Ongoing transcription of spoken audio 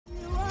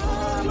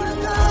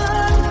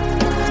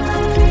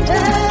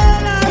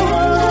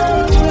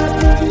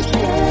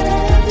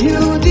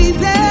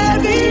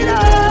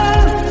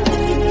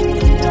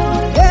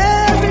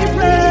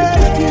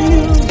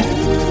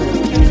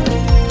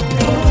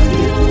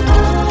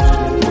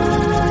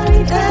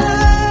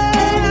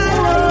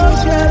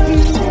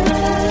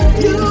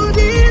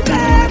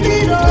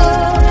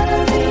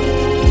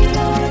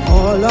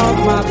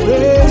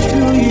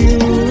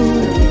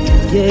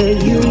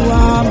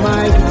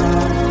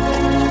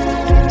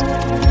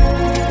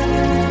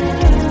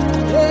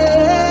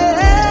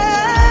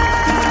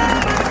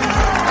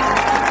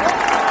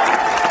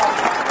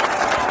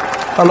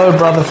Hello,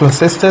 brothers and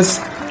sisters.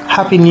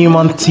 Happy new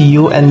month to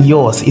you and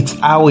yours. It's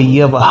our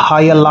year of a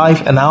higher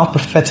life and our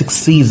prophetic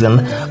season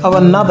of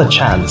another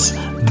chance.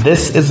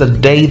 This is a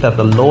day that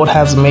the Lord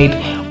has made.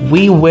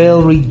 We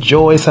will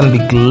rejoice and be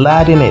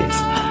glad in it.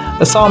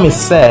 The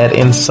psalmist said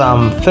in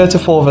Psalm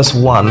 34 verse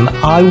 1,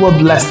 I will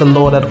bless the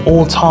Lord at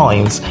all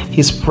times.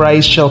 His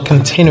praise shall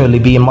continually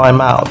be in my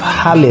mouth.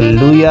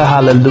 Hallelujah,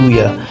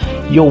 hallelujah.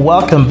 You're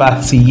welcome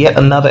back to yet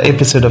another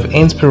episode of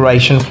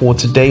Inspiration for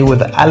Today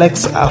with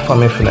Alex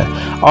Afamifune.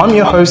 I'm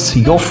your host,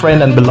 your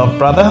friend and beloved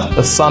brother,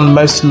 the son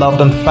most loved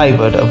and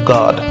favored of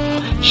God.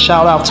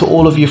 Shout out to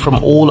all of you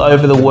from all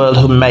over the world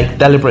who make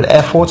deliberate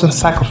effort and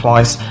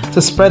sacrifice to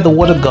spread the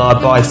word of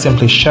God by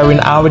simply sharing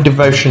our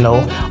devotional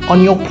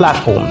on your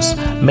platforms.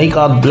 May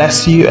God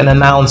bless you and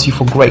announce you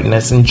for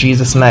greatness in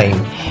Jesus'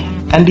 name.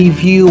 And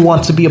if you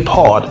want to be a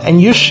part,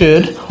 and you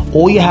should,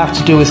 all you have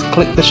to do is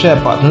click the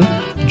share button,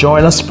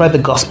 join us, spread the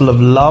gospel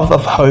of love,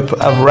 of hope,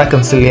 of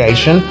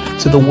reconciliation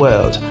to the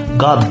world.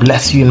 God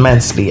bless you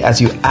immensely as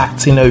you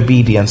act in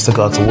obedience to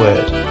God's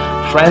word.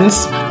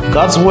 Friends,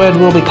 God's word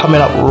will be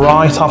coming up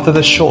right after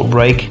this short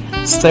break.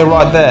 Stay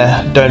right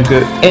there, don't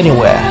go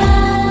anywhere.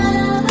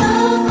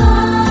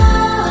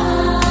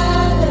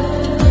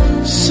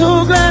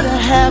 So glad I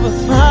have a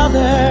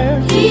father.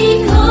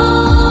 He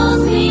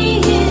calls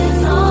me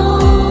his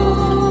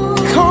own.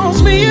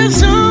 Calls me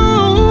his own.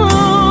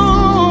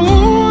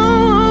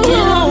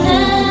 He'll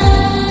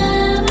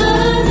never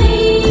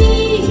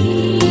leave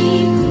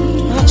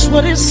me. That's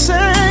what it said.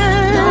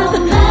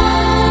 No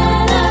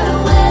matter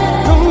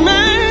where, No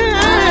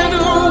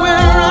matter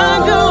where I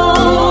go.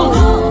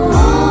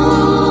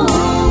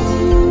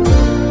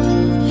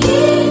 he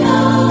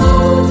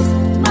knows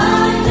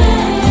my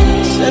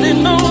name. Said he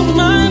knows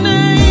my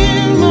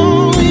name.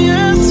 Oh,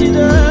 yes, he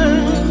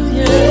does. He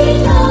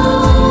Yeah.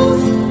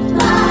 knows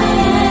my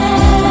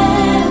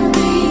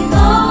every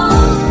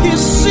thought. He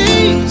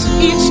sees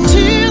each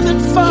tear that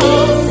He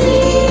falls.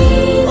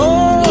 sees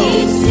Oh,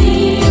 each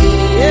tear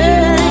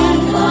yeah. that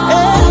falls.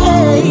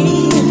 Hey,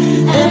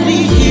 and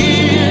he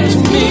hears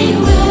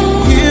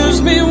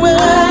me when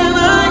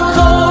I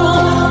call.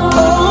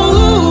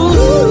 Oh,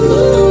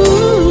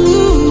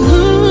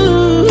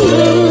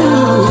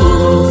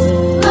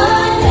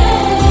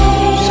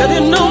 said he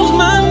knows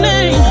my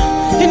name.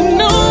 He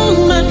knows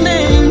my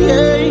name.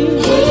 Yeah.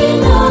 He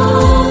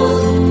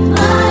knows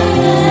my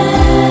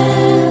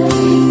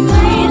every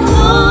He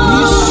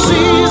thought.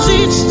 sees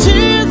each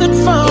tear that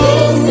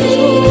falls. He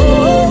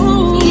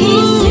sees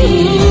each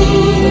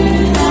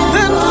tear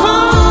That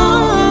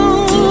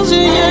falls.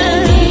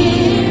 Yeah.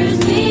 hears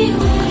me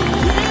when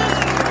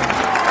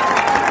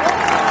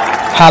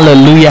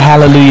Hallelujah,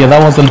 hallelujah.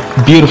 That was a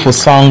beautiful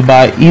song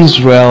by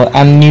Israel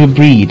and New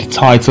Breed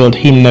titled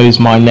He Knows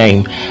My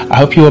Name. I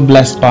hope you were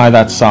blessed by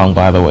that song,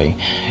 by the way.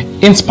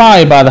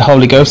 Inspired by the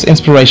Holy Ghost,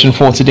 Inspiration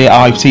for Today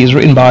IFT is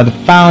written by the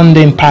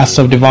founding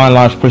pastor of Divine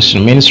Life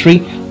Christian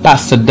Ministry,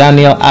 Pastor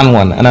Daniel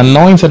Anwan, an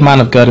anointed man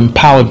of God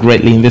empowered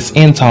greatly in this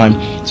end time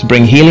to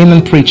bring healing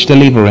and preach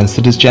deliverance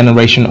to this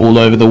generation all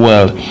over the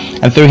world.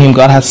 And through him,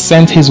 God has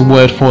sent his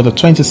word for the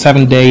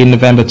 27th day in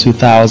November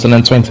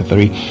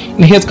 2023.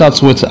 And here's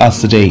God's word to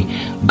us today.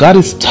 God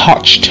is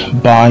touched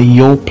by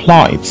your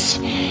plights.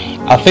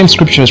 Our theme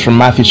scripture is from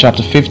Matthew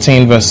chapter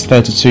 15 verse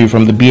 32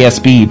 from the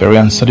BSB,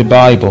 Berean Study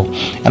Bible.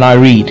 And I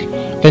read,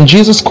 Then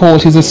Jesus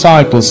called his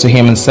disciples to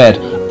him and said,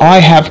 I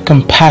have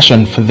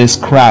compassion for this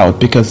crowd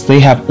because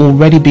they have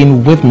already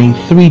been with me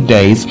 3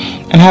 days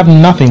and have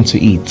nothing to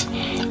eat.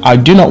 I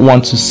do not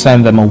want to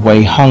send them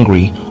away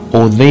hungry,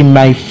 or they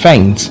may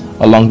faint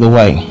along the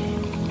way.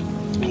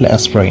 Let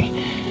us pray.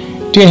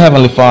 Dear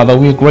Heavenly Father,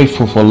 we are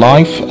grateful for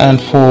life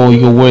and for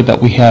your word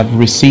that we have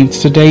received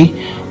today.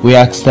 We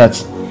ask that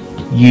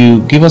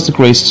you give us the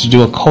grace to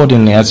do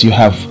accordingly as you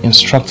have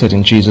instructed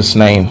in Jesus'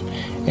 name.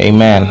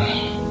 Amen.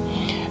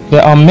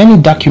 There are many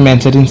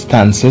documented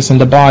instances in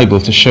the Bible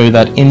to show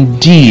that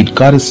indeed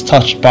God is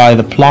touched by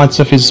the plights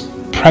of his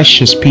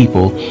precious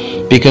people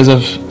because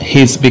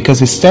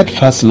his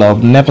steadfast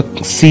love never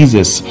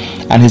ceases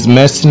and his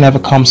mercy never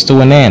comes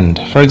to an end.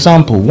 For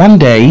example, one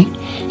day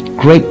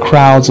great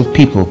crowds of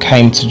people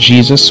came to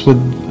Jesus with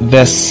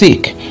their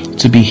sick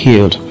to be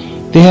healed.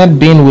 They had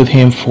been with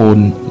him for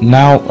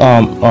now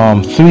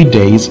 3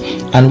 days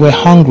and were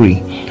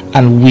hungry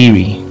and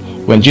weary.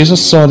 When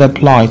Jesus saw their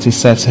plight, he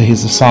said to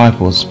his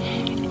disciples,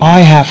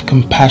 I have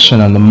compassion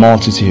on the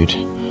multitude.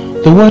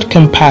 The word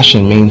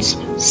compassion means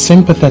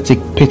sympathetic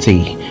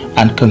pity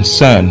and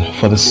concern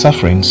for the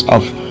sufferings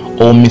of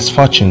or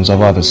misfortunes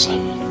of others.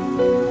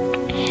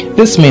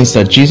 This means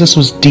that Jesus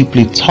was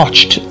deeply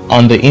touched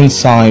on the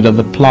inside of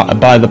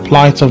by the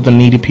plight of the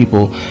needy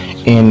people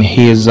in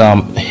his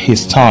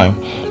time,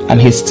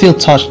 and he's still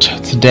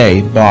touched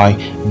today by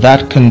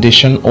that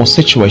condition or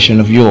situation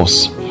of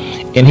yours.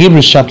 In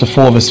Hebrews chapter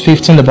 4 verse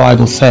 15, the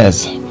Bible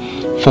says,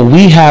 For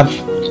we have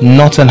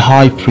not an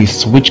high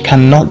priest which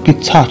cannot be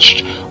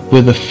touched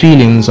with the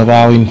feelings of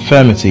our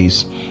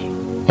infirmities,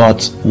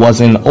 but was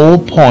in all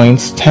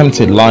points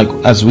tempted like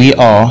as we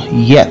are,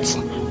 yet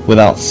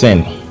without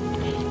sin.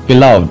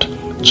 Beloved,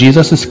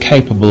 Jesus is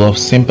capable of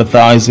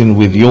sympathizing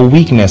with your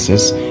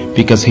weaknesses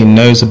because he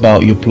knows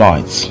about your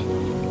plights.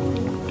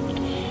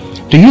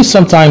 Do you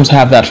sometimes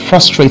have that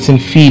frustrating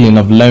feeling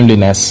of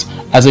loneliness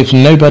as if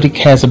nobody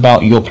cares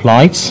about your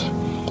plights?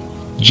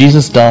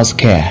 Jesus does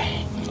care.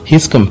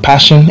 His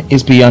compassion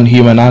is beyond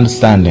human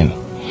understanding.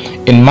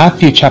 In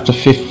Matthew chapter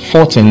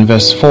 14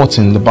 verse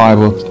 14, the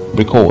Bible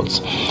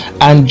records,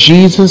 "And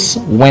Jesus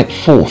went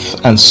forth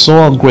and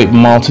saw a great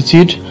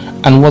multitude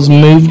and was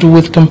moved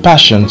with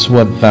compassion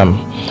toward them,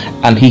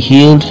 and he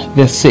healed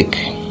their sick."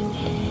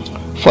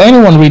 For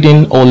anyone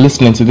reading or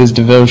listening to this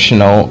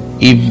devotional,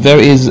 if there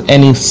is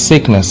any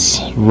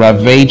sickness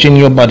ravaging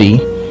your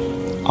body,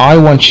 I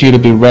want you to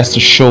be rest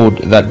assured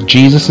that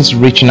Jesus is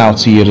reaching out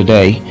to you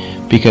today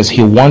because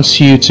he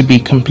wants you to be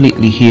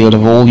completely healed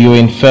of all your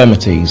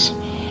infirmities.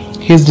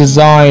 His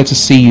desire to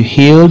see you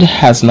healed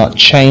has not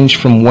changed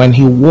from when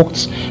he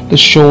walked the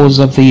shores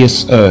of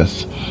this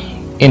earth.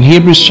 In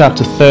Hebrews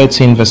chapter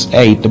 13 verse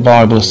 8, the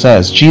Bible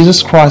says,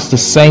 "Jesus Christ the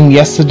same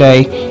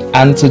yesterday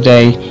and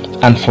today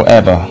and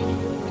forever."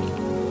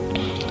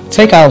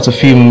 Take out a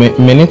few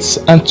minutes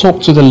and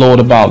talk to the Lord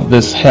about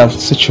this health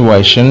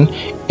situation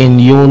in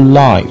your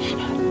life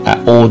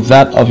or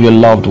that of your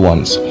loved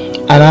ones,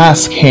 and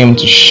ask him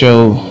to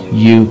show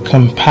you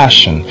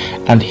compassion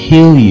and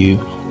heal you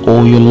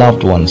or your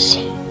loved ones.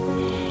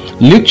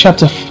 Luke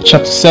chapter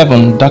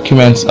 7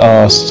 documents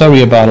a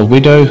story about a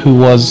widow who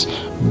was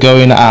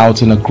going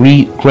out in a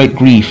great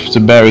grief to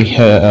bury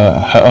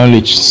her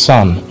only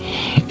son.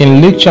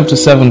 In Luke chapter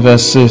 7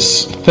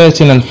 verses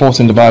 13 and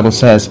 14, the Bible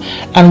says,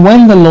 "And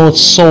when the Lord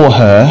saw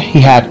her, he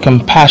had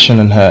compassion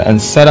on her,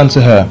 and said unto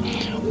her,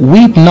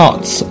 Weep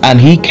not.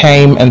 And he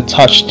came and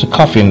touched the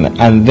coffin,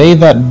 and they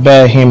that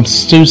bare him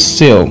stood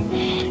still.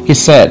 He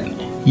said,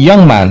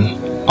 Young man,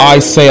 I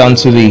say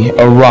unto thee,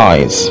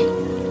 arise."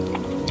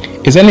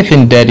 Is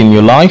anything dead in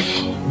your life?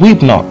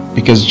 Weep not,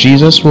 because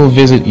Jesus will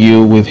visit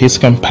you with his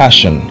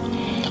compassion.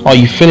 Are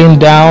you feeling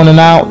down and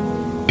out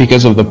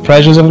because of the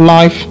pressures of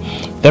life?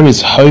 There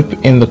is hope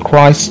in the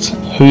Christ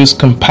whose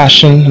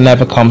compassion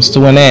never comes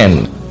to an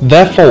end.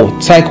 Therefore,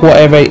 take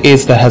whatever it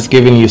is that has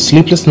given you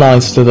sleepless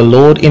nights to the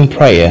Lord in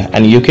prayer,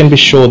 and you can be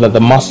sure that the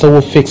Master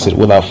will fix it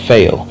without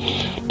fail.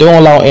 Don't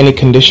allow any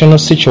condition or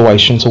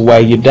situation to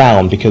weigh you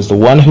down, because the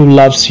one who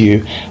loves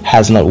you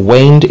has not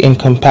waned in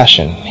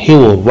compassion. He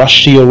will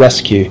rush to your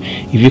rescue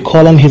if you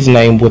call on his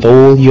name with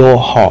all your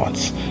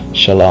heart.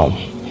 Shalom.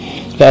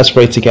 Let us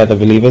pray together,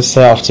 believers.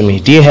 Say after me.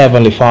 Dear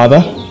Heavenly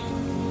Father,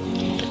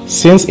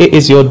 since it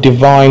is your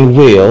divine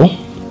will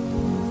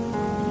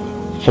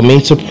for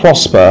me to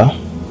prosper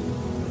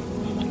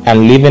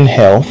and live in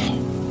health,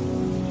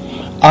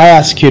 I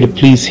ask you to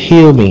please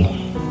heal me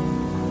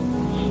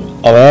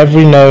of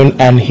every known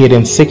and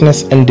hidden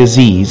sickness and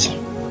disease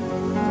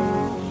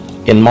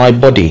in my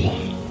body.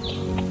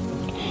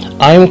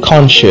 I am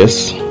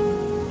conscious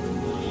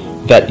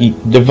that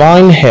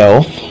divine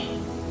health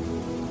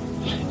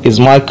is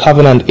my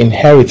covenant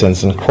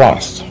inheritance in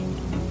Christ.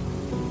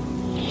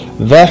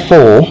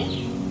 Therefore,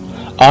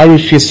 I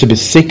refuse to be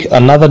sick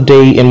another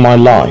day in my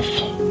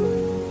life.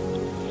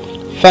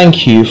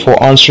 Thank you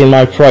for answering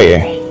my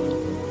prayer.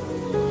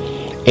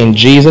 In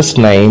Jesus'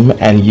 name,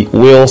 and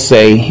we'll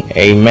say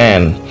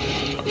amen.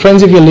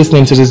 Friends, if you're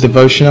listening to this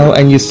devotional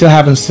and you still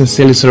haven't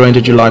sincerely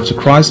surrendered your life to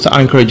Christ,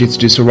 I encourage you to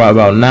do so right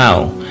about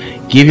now.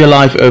 Give your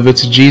life over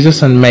to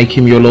Jesus and make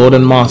him your Lord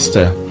and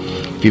Master.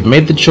 If you've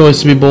made the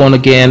choice to be born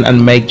again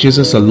and make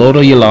Jesus the Lord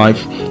of your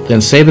life, then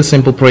say the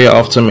simple prayer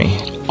after me.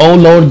 O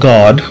Lord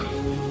God,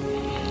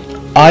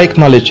 I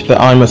acknowledge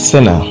that I'm a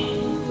sinner.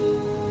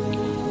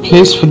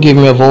 Please forgive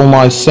me of all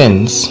my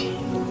sins.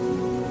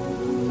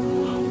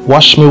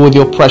 Wash me with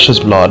your precious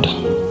blood.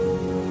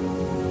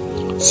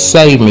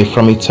 Save me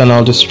from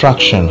eternal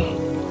destruction.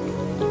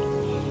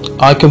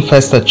 I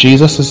confess that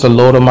Jesus is the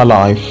Lord of my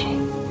life,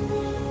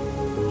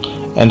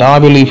 and I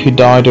believe he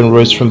died and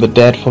rose from the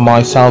dead for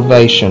my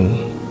salvation.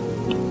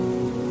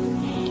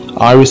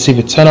 I receive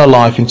eternal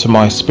life into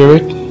my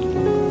spirit.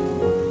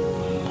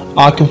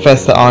 I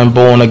confess that I am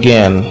born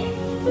again.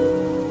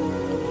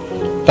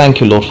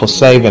 Thank you, Lord, for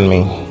saving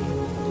me.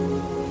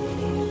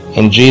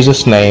 In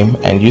Jesus' name,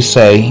 and you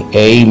say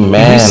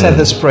amen. If you said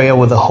this prayer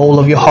with the whole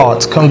of your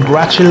heart,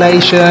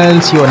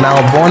 congratulations, you are now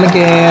born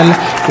again.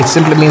 It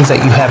simply means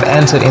that you have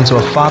entered into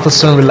a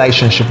father-son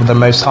relationship with the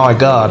Most High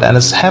God, and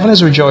as heaven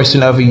is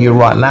rejoicing over you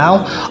right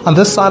now, on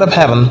this side of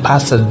heaven,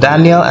 Pastor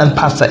Daniel and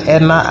Pastor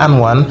Edna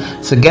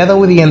Anwan, together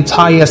with the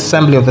entire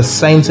assembly of the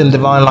Saints in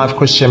Divine Life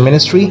Christian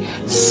Ministry,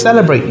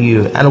 celebrate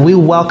you, and we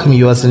welcome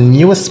you as the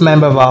newest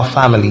member of our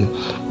family.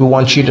 We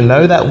want you to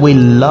know that we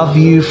love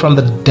you from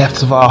the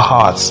depths of our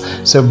hearts.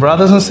 So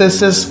brothers and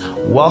sisters,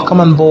 welcome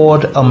on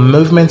board a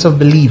movement of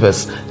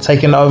believers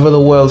taking over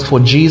the world for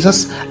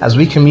Jesus as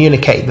we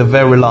communicate the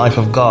very life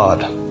of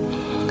God.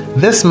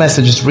 This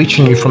message is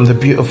reaching you from the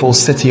beautiful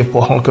city of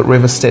Port Harcourt,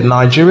 Rivers State,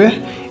 Nigeria.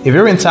 If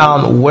you're in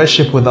town,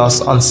 worship with us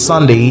on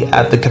Sunday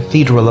at the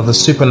Cathedral of the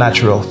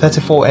Supernatural,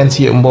 34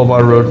 NTA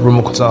Mboba Road,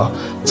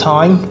 Rumukuta.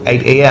 Time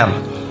 8 a.m.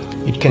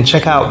 You can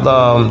check out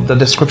the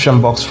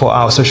description box for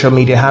our social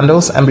media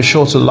handles, and be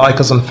sure to like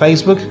us on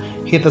Facebook,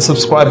 hit the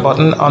subscribe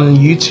button on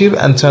YouTube,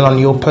 and turn on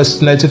your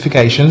post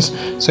notifications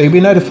so you'll be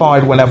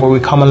notified whenever we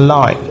come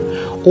online.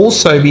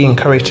 Also, be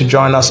encouraged to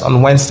join us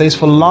on Wednesdays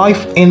for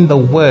Life in the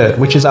Word,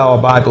 which is our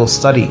Bible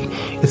study.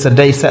 It's a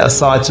day set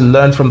aside to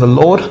learn from the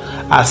Lord,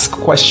 ask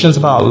questions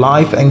about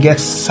life, and get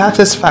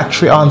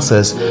satisfactory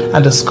answers,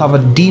 and discover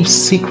deep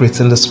secrets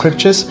in the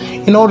scriptures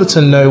in order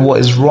to know what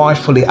is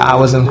rightfully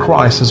ours in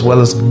Christ, as well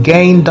as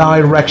gain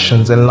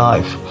directions in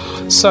life.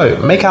 So,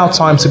 make our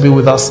time to be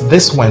with us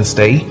this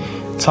Wednesday.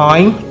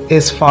 Time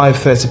is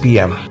 5:30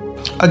 p.m.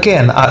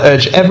 Again, I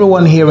urge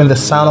everyone hearing the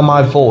sound of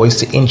my voice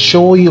to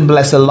ensure you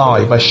bless a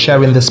life by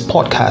sharing this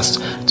podcast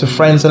to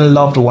friends and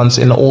loved ones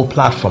in all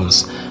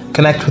platforms.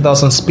 Connect with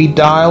us on speed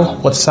dial,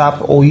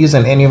 WhatsApp, or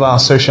using any of our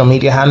social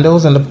media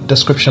handles in the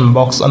description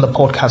box on the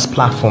podcast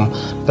platform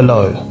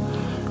below.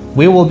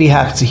 We will be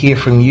happy to hear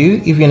from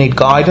you if you need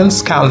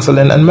guidance,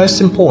 counseling, and most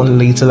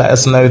importantly, to let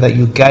us know that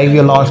you gave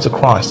your life to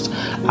Christ.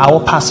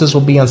 Our pastors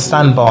will be on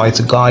standby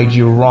to guide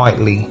you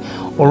rightly.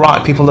 All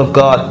right, people of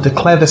God,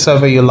 declare this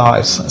over your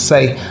lives.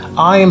 Say,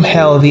 I am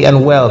healthy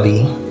and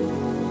wealthy.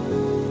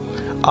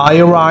 I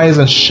arise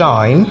and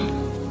shine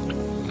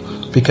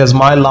because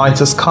my light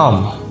has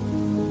come.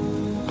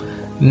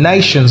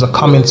 Nations are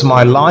coming to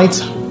my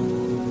light,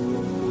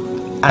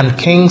 and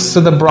kings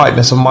to the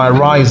brightness of my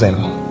rising.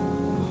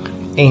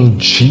 In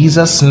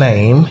Jesus'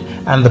 name,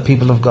 and the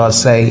people of God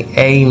say,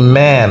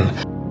 Amen.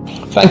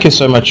 Thank you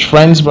so much,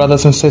 friends,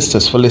 brothers, and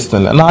sisters, for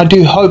listening. And I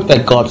do hope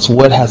that God's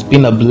word has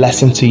been a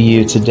blessing to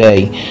you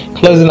today.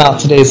 Closing out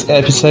today's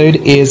episode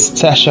is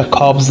Tasha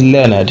Cobbs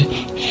Leonard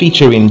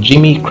featuring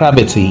Jimmy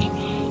Krabity,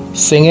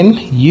 singing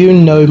You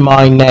Know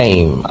My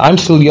Name. I'm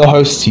still your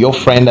host, your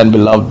friend and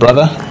beloved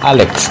brother,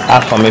 Alex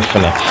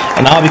Afamifuna.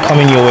 And I'll be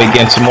coming your way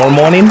again tomorrow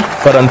morning.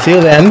 But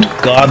until then,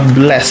 God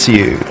bless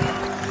you.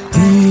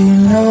 He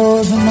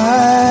knows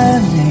my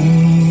name.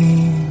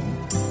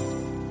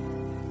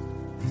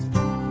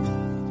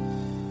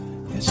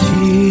 Yes,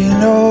 he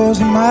knows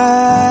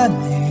my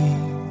name.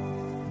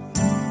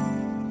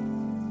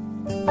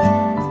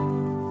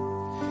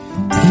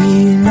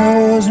 He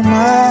knows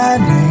my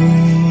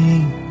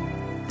name.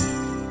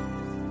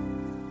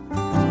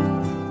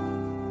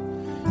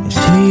 Yes,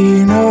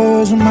 he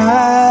knows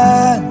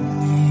my name.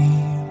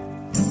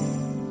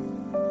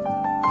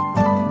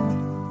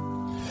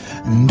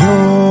 And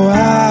oh,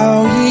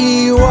 how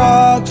he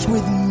walks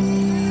with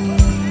me.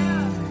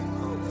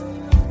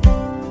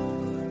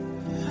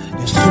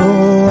 Yes,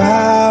 oh,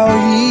 how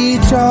he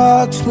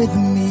talks with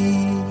me.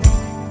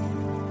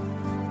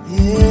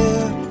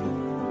 Yeah.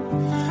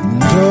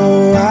 And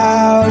oh,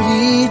 how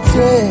he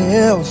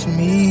tells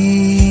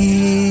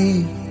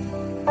me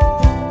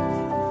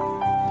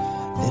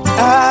that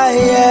I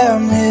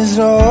am his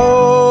own.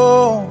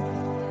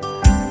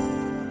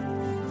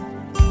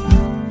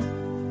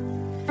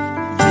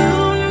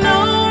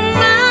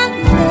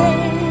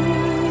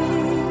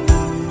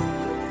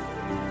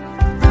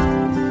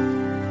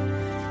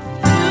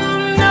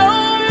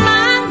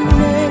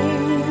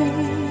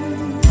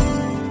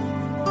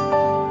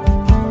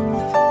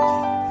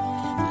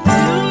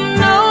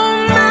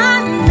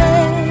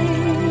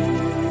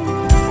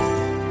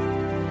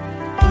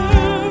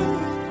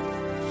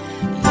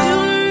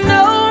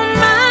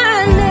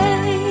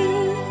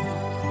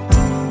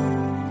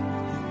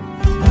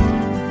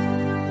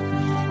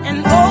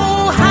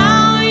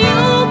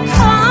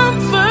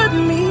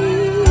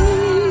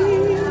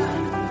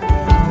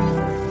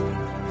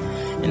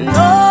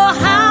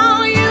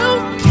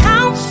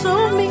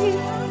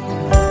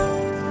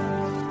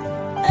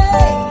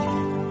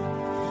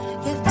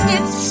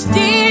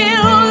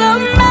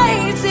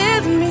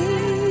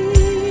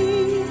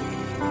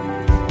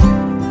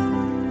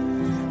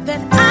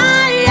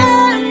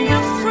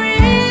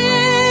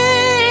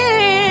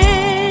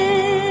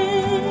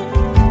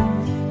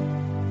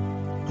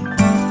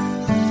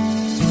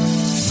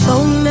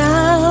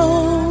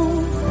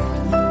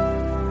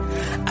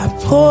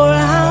 Pour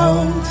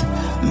out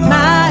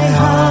my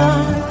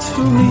heart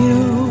to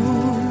you.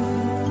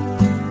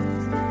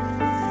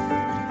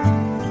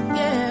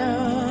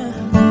 Yeah.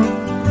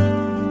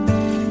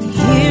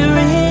 Here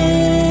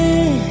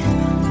in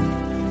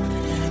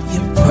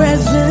your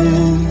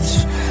presence,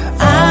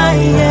 I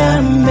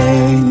am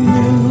made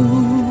new.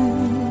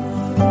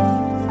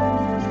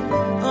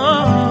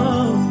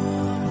 Oh.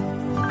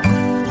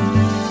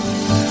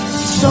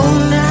 So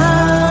now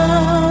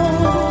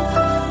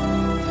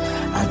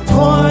I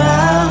pour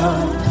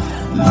out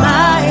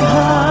my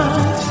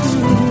heart to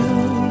you.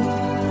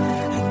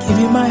 I give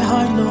you my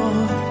heart,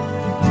 Lord.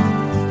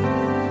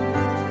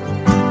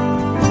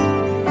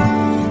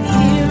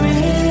 Here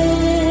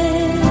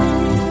in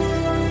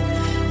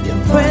your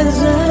presence